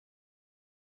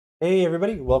Hey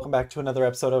everybody, welcome back to another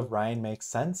episode of Ryan Makes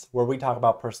Sense, where we talk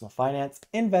about personal finance,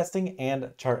 investing,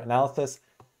 and chart analysis.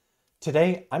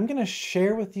 Today, I'm going to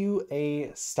share with you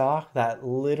a stock that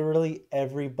literally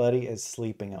everybody is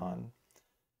sleeping on.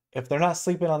 If they're not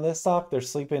sleeping on this stock, they're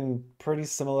sleeping pretty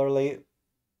similarly.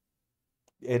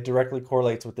 It directly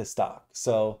correlates with this stock.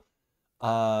 So,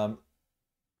 um,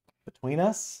 between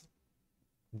us,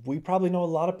 we probably know a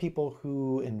lot of people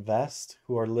who invest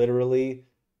who are literally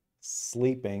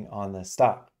sleeping on this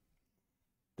stock.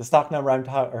 The stock number I'm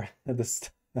talking, or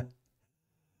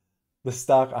the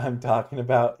stock I'm talking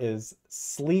about is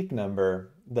Sleep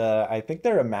Number. I think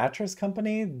they're a mattress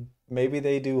company. Maybe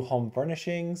they do home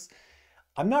furnishings.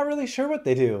 I'm not really sure what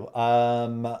they do.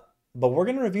 But we're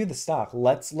gonna review the stock.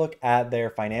 Let's look at their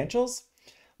financials.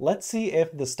 Let's see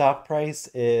if the stock price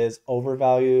is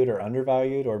overvalued or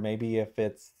undervalued, or maybe if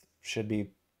it should be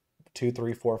 2,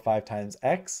 3, 4, 5 times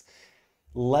X.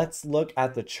 Let's look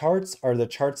at the charts. Are the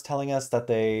charts telling us that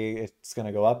it's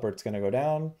gonna go up or it's gonna go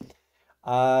down?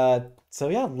 So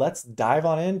yeah, let's dive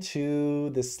on into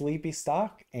the sleepy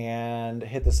stock and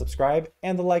hit the subscribe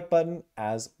and the like button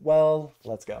as well.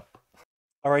 Let's go.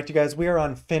 All right, you guys, we are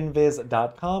on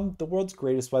finviz.com, the world's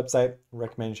greatest website.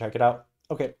 Recommend you check it out.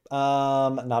 Okay,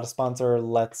 not a sponsor.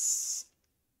 Let's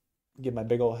get my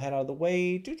big old head out of the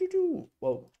way. Whoa.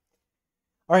 All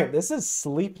right, this is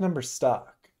Sleep Number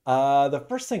stock. The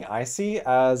first thing I see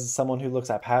as someone who looks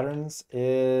at patterns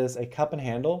is a cup and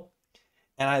handle.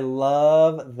 And I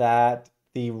love that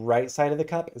the right side of the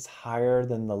cup is higher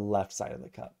than the left side of the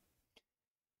cup.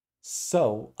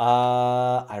 So,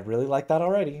 I really like that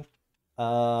already.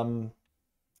 Um,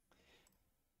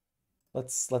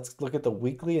 let's look at the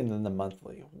weekly and then the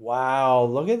monthly. Wow,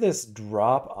 look at this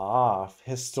drop off.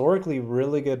 Historically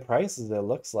really good prices, it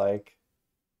looks like.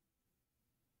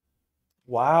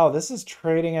 Wow, this is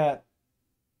trading at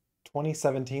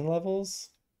 2017 levels.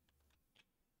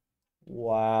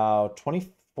 Wow,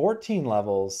 2014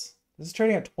 levels. This is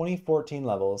trading at 2014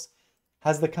 levels.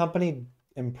 Has the company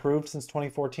improved since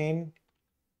 2014?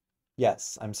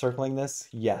 Yes, I'm circling this.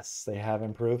 Yes, they have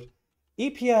improved.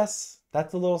 EPS,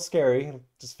 that's a little scary.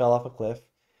 Just fell off a cliff.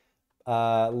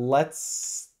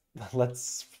 Let's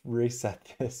let's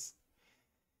reset this.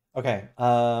 Okay,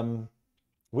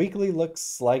 weekly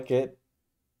looks like it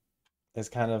is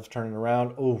kind of turning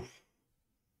around. Ooh,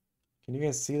 can you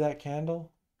guys see that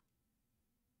candle?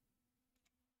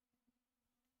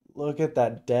 Look at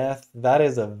that death. That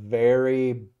is a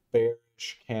very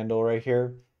bearish candle right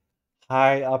here.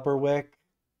 High upper wick.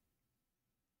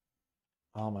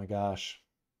 Oh my gosh.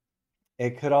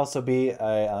 It could also be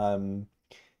a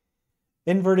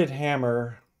inverted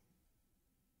hammer,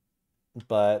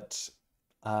 but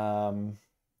um,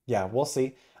 yeah, we'll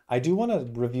see. I do want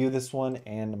to review this one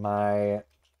and my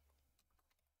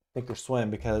Thinkorswim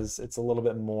because it's a little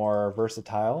bit more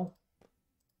versatile.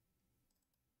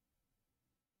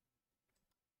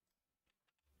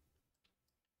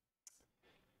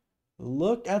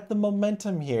 Look at the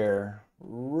momentum here,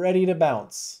 ready to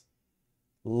bounce.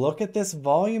 Look at this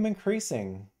volume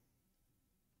increasing.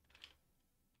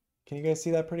 Can you guys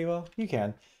see that pretty well? You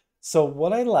can. So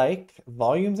what I like,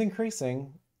 volume's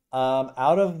increasing.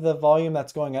 Out of the volume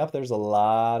that's going up, there's a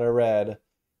lot of red.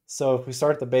 So if we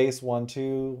start at the base, 1,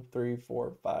 2, 3,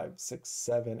 4, 5, 6,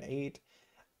 7, 8.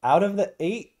 Out of the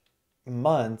 8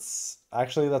 months,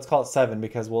 actually let's call it 7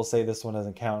 because we'll say this one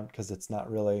doesn't count because it's not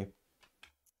really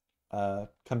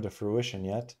come to fruition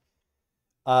yet.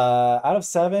 Out of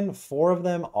 7, 4 of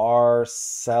them are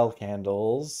sell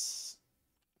candles.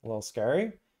 A little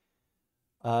scary.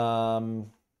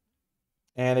 Um,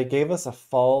 and it gave us a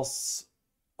false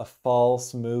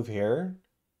move here.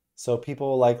 So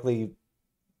people likely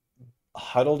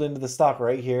huddled into the stock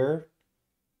right here.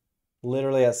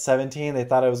 Literally at 17, they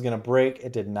thought it was going to break.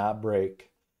 It did not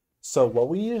break. So what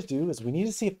we need to do is we need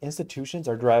to see if institutions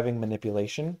are driving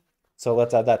manipulation. So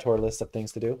let's add that to our list of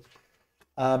things to do.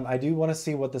 I do want to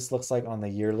see what this looks like on the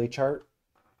yearly chart.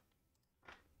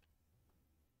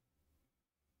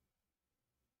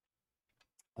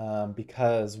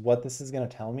 Because what this is going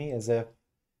to tell me is if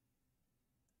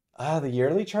the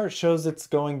yearly chart shows it's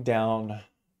going down,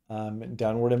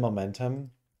 downward in momentum.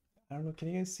 I don't know, can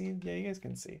you guys see? Yeah, you guys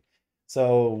can see.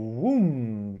 So,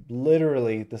 boom,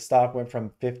 literally the stock went from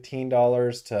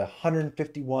 $15 to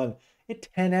 151. It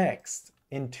 10x'd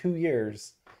in 2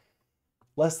 years,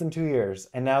 less than 2 years.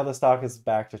 And now the stock is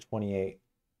back to 28.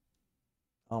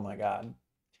 Oh my God.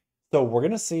 So we're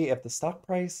gonna see if the stock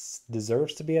price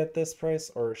deserves to be at this price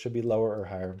or it should be lower or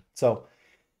higher. So,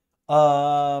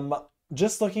 um,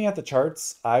 just looking at the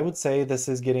charts, I would say this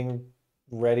is getting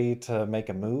ready to make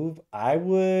a move. I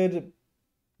would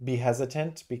be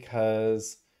hesitant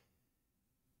because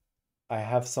I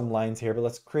have some lines here, but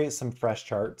let's create some fresh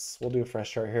charts. We'll do a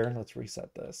fresh chart here. Let's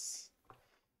reset this.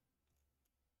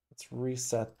 Let's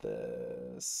reset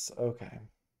this. Okay.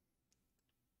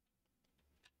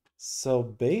 So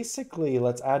basically,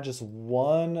 let's add just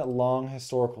one long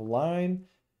historical line.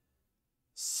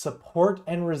 Support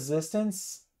and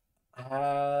resistance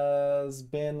has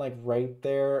been like right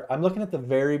there. I'm looking at the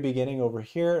very beginning over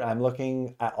here. I'm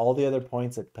looking at all the other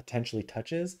points it potentially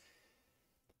touches.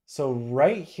 So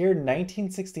right here,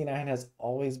 1969 has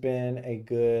always been a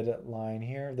good line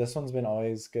here. This one's been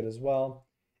always good as well.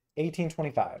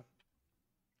 1825.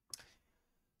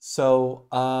 So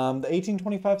the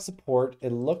 1825 support,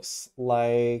 it looks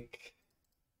like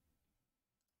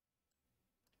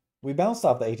we bounced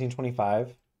off the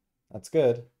 1825. That's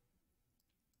good.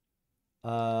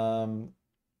 Wow,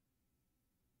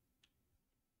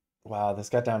 this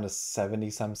got down to 70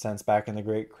 some cents back in the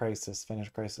Great Crisis,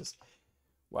 Financial Crisis.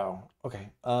 Wow. Okay.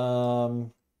 So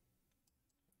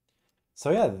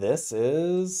yeah, this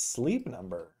is Sleep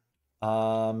Number.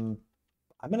 I'm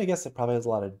gonna guess it probably has a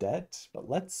lot of debt, but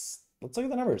let's look at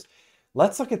the numbers.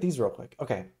 Let's look at these real quick.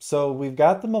 Okay, so we've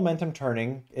got the momentum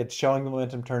turning. It's showing the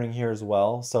momentum turning here as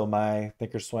well. So my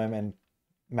Thinkorswim and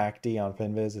MACD on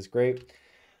FinViz is great.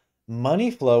 Money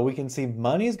flow, we can see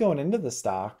money is going into the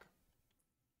stock.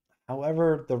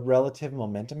 However, the relative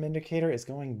momentum indicator is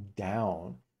going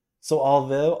down. So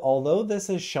although this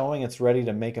is showing it's ready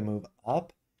to make a move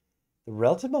up, the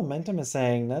relative momentum is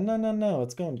saying, no, no, no, no,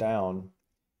 it's going down.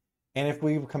 And if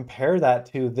we compare that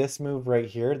to this move right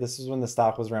here, this is when the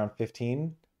stock was around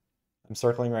 15. I'm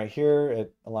circling right here.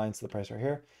 It aligns to the price right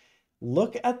here.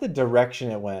 Look at the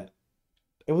direction it went.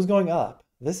 It was going up.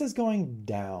 This is going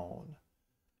down.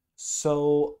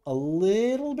 So a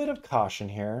little bit of caution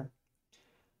here.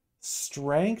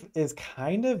 Strength is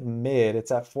kind of mid.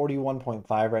 It's at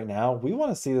 41.5 right now. We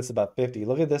want to see this about 50.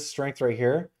 Look at this strength right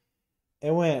here.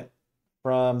 It went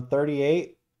from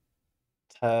 38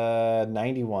 to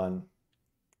 91.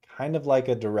 Kind of like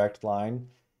a direct line.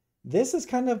 This is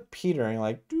kind of petering,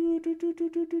 like doo, doo, doo, doo,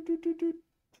 doo, doo, doo, doo.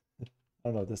 I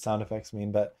don't know what the sound effects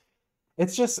mean, but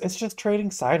it's just trading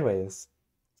sideways.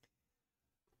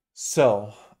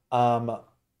 So,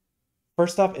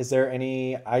 first off, is there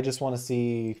any, I just want to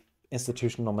see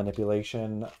institutional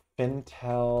manipulation,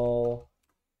 Fintel,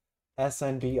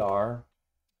 SNBR.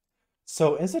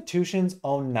 So institutions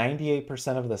own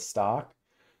 98% of the stock.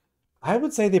 I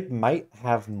would say they might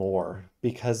have more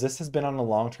because this has been on a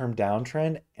long-term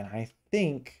downtrend, and I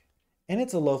think, and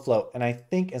it's a low float, and I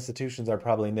think institutions are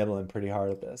probably nibbling pretty hard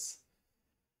at this.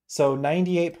 So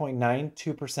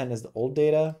 98.92% is the old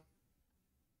data.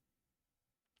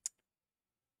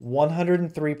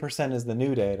 103% is the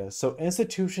new data. So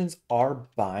institutions are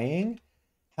buying.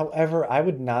 However, I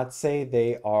would not say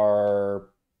that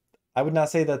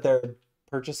their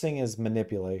purchasing is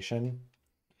manipulation.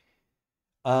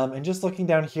 And just looking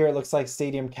down here, it looks like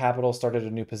Stadium Capital started a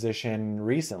new position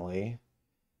recently.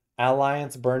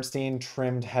 Alliance Bernstein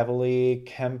trimmed heavily.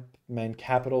 Kempman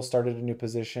Capital started a new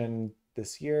position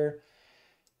this year.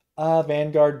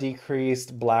 Vanguard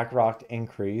decreased. BlackRock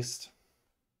increased.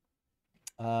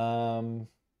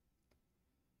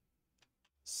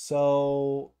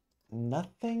 So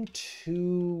nothing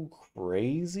too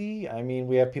crazy. I mean,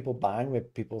 we have people buying,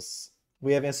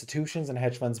 we have institutions and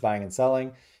hedge funds buying and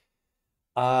selling.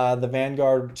 The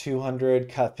Vanguard 200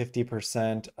 cut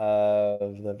 50%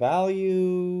 of the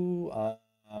value. I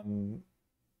mean,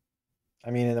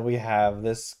 and then we have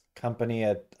this company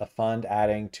at a fund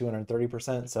adding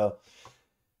 230%. So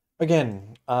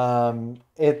again,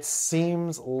 it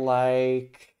seems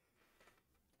like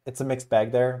it's a mixed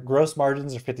bag there. Gross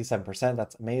margins are 57%.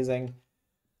 That's amazing.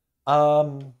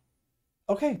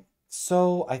 Okay,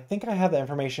 so I think I have the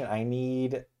information I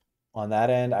need on that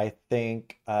end. I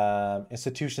think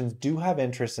institutions do have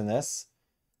interest in this.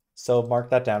 So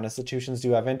mark that down. Institutions do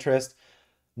have interest.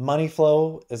 Money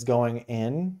flow is going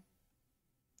in.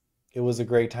 It was a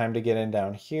great time to get in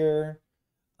down here.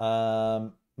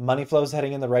 Money flow is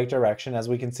heading in the right direction. As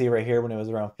we can see right here when it was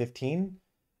around 15,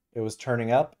 it was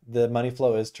turning up. The money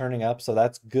flow is turning up, so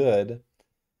that's good.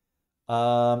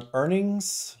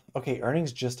 Earnings. Okay,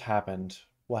 earnings just happened.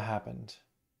 What happened?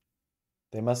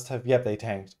 They must have, yep, they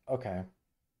tanked. Okay.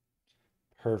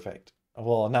 Perfect.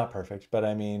 Well, not perfect, but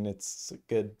I mean, it's a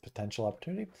good potential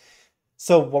opportunity.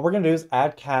 So what we're going to do is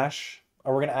add cash,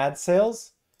 or we're going to add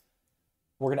sales.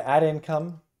 We're going to add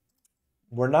income.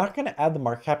 We're not going to add the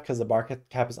market cap because the market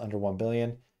cap is under 1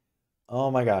 billion.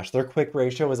 Oh my gosh, their quick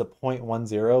ratio is a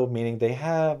 0.10, meaning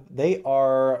they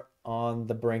are on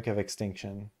the brink of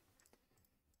extinction.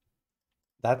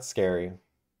 That's scary.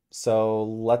 So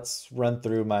let's run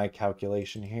through my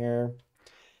calculation here.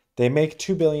 They make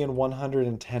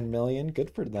 2,110,000,000. Good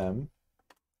for them.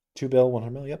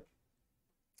 2,100,000,000. Yep.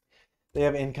 They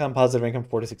have income, positive income,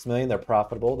 46 million. They're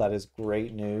profitable. That is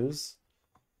great news.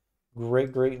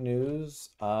 Great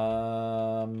news.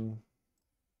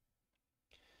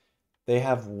 They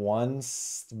have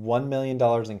 $1 million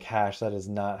in cash. That is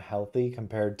not healthy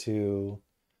compared to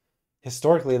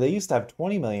historically. They used to have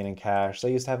 20 million in cash.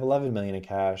 They used to have 11 million in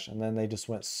cash, and then they just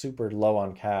went super low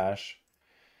on cash.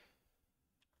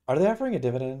 Are they offering a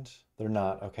dividend? They're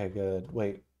not. Okay, good.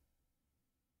 Wait,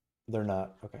 they're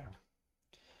not. Okay.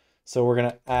 So we're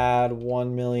gonna add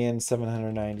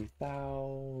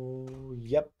 1,790,000.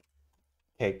 Yep.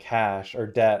 Okay, cash or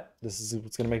debt. This is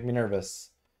what's gonna make me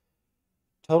nervous.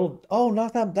 Total. Oh,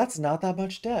 not that. That's not that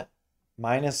much debt.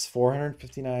 Minus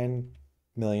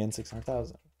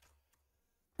 459,600,000.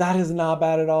 That is not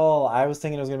bad at all. I was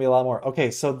thinking it was gonna be a lot more.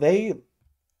 Okay, so they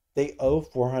owe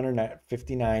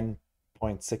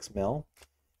 459.6 mil,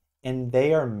 and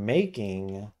they are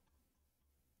making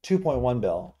 2.1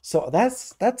 bill. So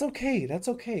that's okay. That's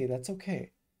okay. That's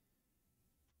okay.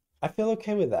 I feel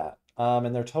okay with that.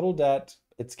 And their total debt,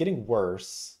 it's getting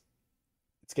worse.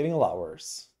 It's getting a lot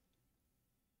worse.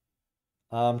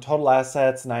 Total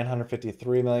assets,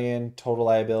 953 million. Total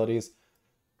liabilities.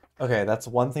 Okay, that's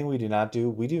one thing we do not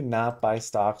do. We do not buy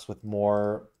stocks with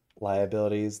more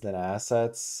liabilities than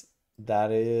assets.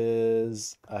 That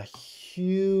is a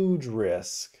huge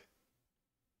risk.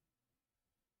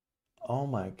 Oh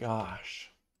my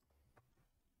gosh.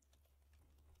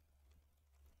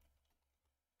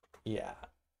 Yeah.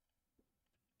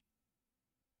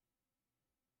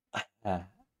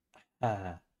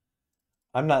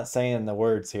 I'm not saying the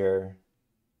words here.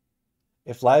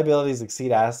 If liabilities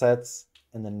exceed assets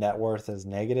and the net worth is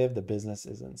negative, the business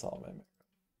is insolvent.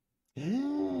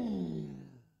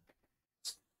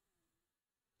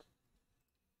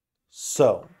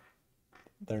 So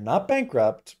they're not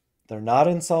bankrupt, they're not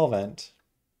insolvent.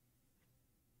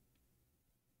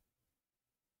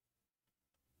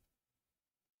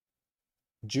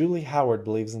 Julie Howard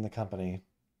believes in the company.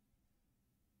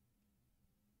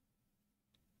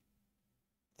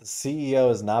 The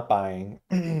CEO is not buying.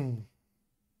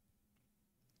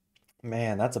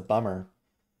 Man, that's a bummer.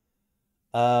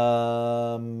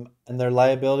 And their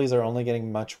liabilities are only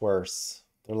getting much worse.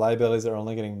 Their liabilities are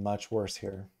only getting much worse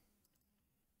here.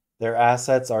 Their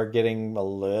assets are getting a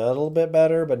little bit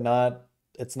better, but not,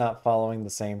 it's not following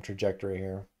the same trajectory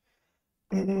here.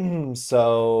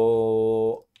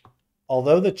 So,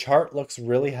 although the chart looks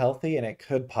really healthy and it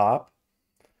could pop,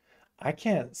 I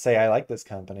can't say I like this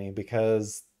company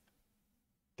because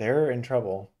they're in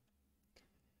trouble.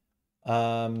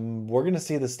 We're gonna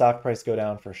see the stock price go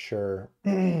down for sure.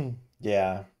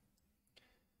 Yeah.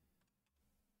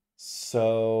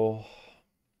 So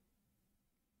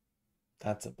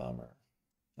that's a bummer.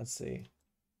 Let's see.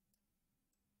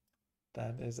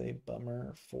 That is a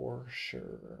bummer for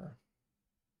sure.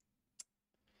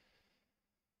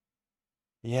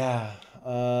 Yeah.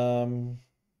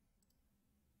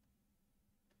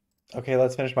 Okay,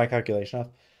 let's finish my calculation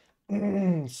off.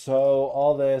 So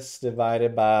all this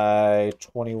divided by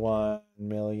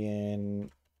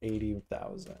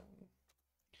 21,080,000.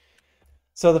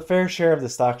 So the fair share of the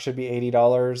stock should be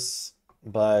 $80,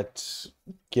 but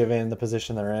given the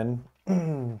position they're in,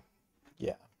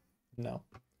 yeah, no.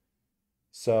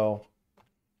 So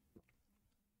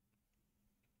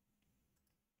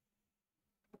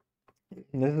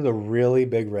this is a really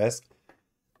big risk.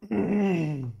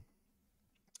 A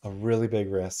really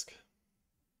big risk.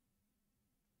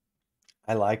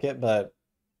 I like it, but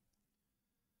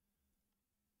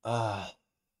uh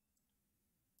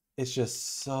it's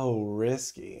just so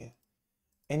risky.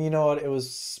 And you know what? It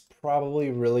was probably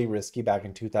really risky back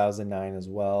in 2009 as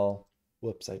well.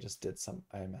 Whoops, I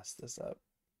messed this up.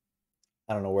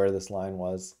 I don't know where this line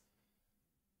was.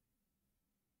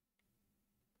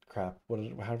 Crap.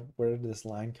 Where did this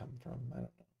line come from? I don't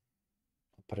know.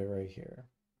 I'll put it right here.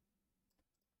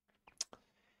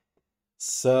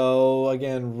 So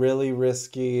again, really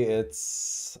risky. It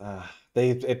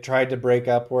tried to break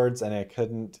upwards and it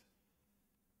couldn't.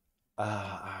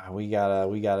 We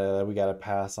gotta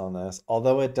pass on this.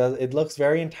 Although it looks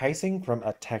very enticing from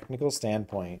a technical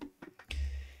standpoint.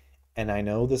 And I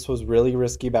know this was really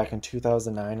risky back in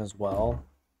 2009 as well.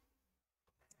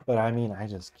 But I mean, I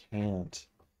just can't.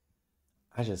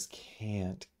 I just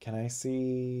can't. Can I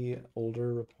see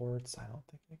older reports? I don't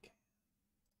think I can.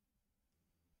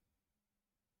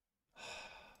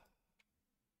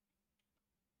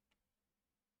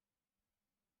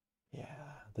 Yeah,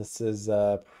 this is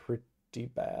pretty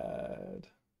bad.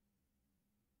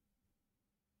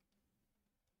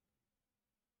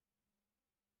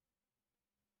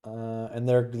 And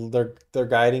they're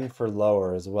guiding for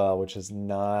lower as well, which is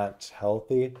not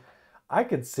healthy. I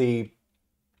could see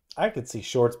I could see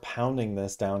shorts pounding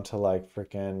this down to like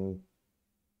freaking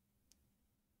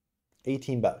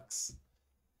 18 bucks.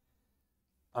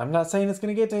 I'm not saying it's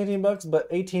gonna get to 18 bucks, but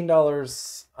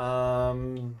 $18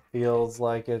 feels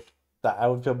like it that I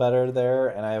would feel better there,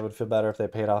 and I would feel better if they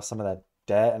paid off some of that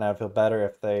debt, and I would feel better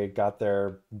if they got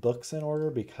their books in order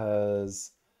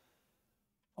because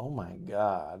oh my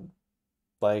God.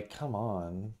 Like, come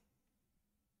on.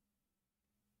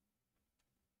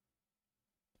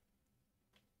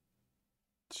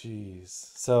 Jeez.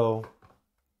 So,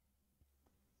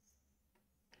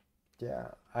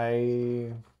 yeah,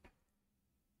 I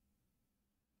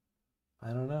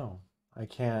don't know. I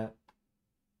can't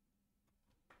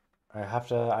I have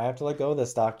to let go of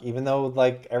this stock even though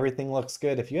like everything looks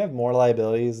good. If you have more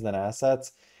liabilities than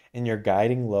assets and you're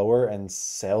guiding lower and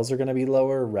sales are going to be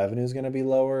lower, revenue is going to be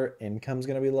lower, income's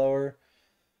going to be lower,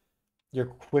 your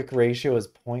quick ratio is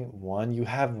 0.1. You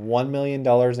have $1 million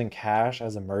in cash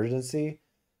as emergency.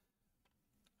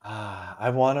 I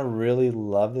want to really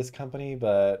love this company,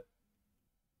 but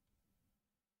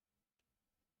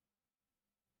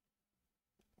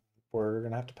we're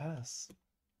gonna have to pass.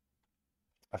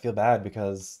 I feel bad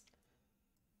because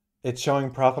it's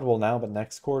showing profitable now, but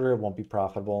next quarter it won't be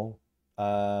profitable.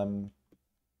 Um,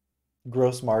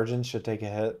 Gross margins should take a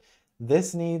hit.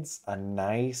 This needs a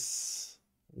nice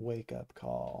wake up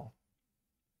call.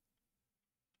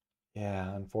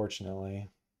 Yeah, unfortunately.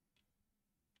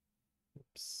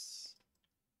 Oops.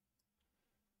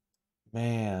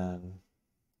 Man.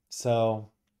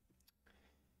 So,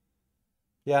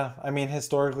 yeah, I mean,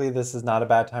 historically, this is not a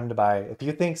bad time to buy. If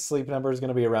you think Sleep Number is going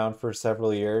to be around for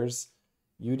several years,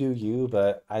 you do you,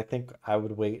 but I think I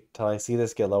would wait till I see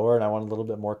this get lower and I want a little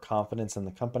bit more confidence in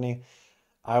the company.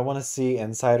 I want to see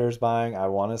insiders buying. I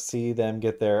want to see them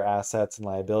get their assets and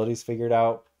liabilities figured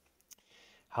out.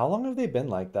 How long have they been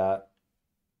like that?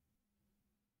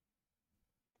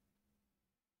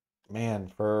 Man,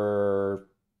 for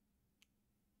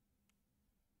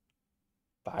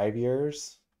 5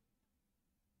 years?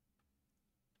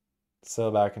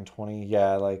 So back in 20,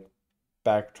 yeah, like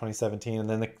back 2017, and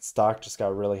then the stock just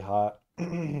got really hot.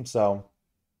 So,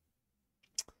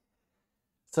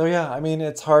 so yeah, I mean,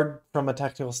 it's hard from a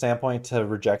technical standpoint to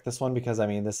reject this one because I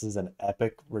mean, this is an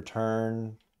epic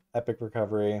return, epic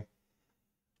recovery.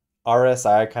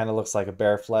 RSI kind of looks like a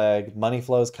bear flag. Money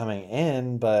flow is coming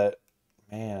in, but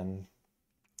man,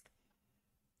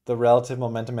 the relative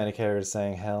momentum indicator is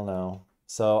saying hell no.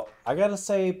 So I gotta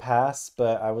say pass,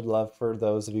 but I would love for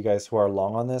those of you guys who are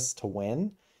long on this to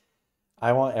win.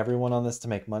 I want everyone on this to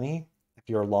make money. If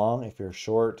you're long, if you're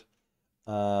short.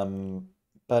 Um,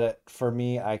 but for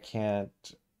me, I can't.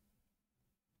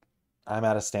 I'm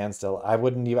at a standstill. I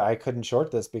wouldn't even. I couldn't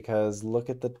short this because look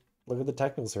at the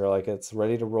technicals here. Like it's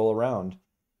ready to roll around.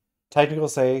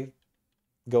 Technicals say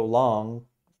go long.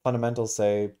 Fundamentals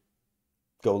say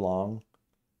go long.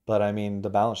 But I mean, the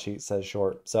balance sheet says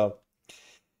short. So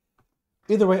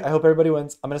either way, I hope everybody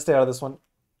wins. I'm gonna stay out of this one.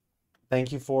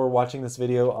 Thank you for watching this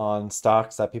video on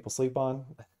stocks that people sleep on.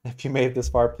 If you made it this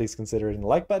far, please consider hitting the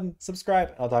like button, subscribe,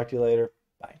 and I'll talk to you later.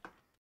 Bye.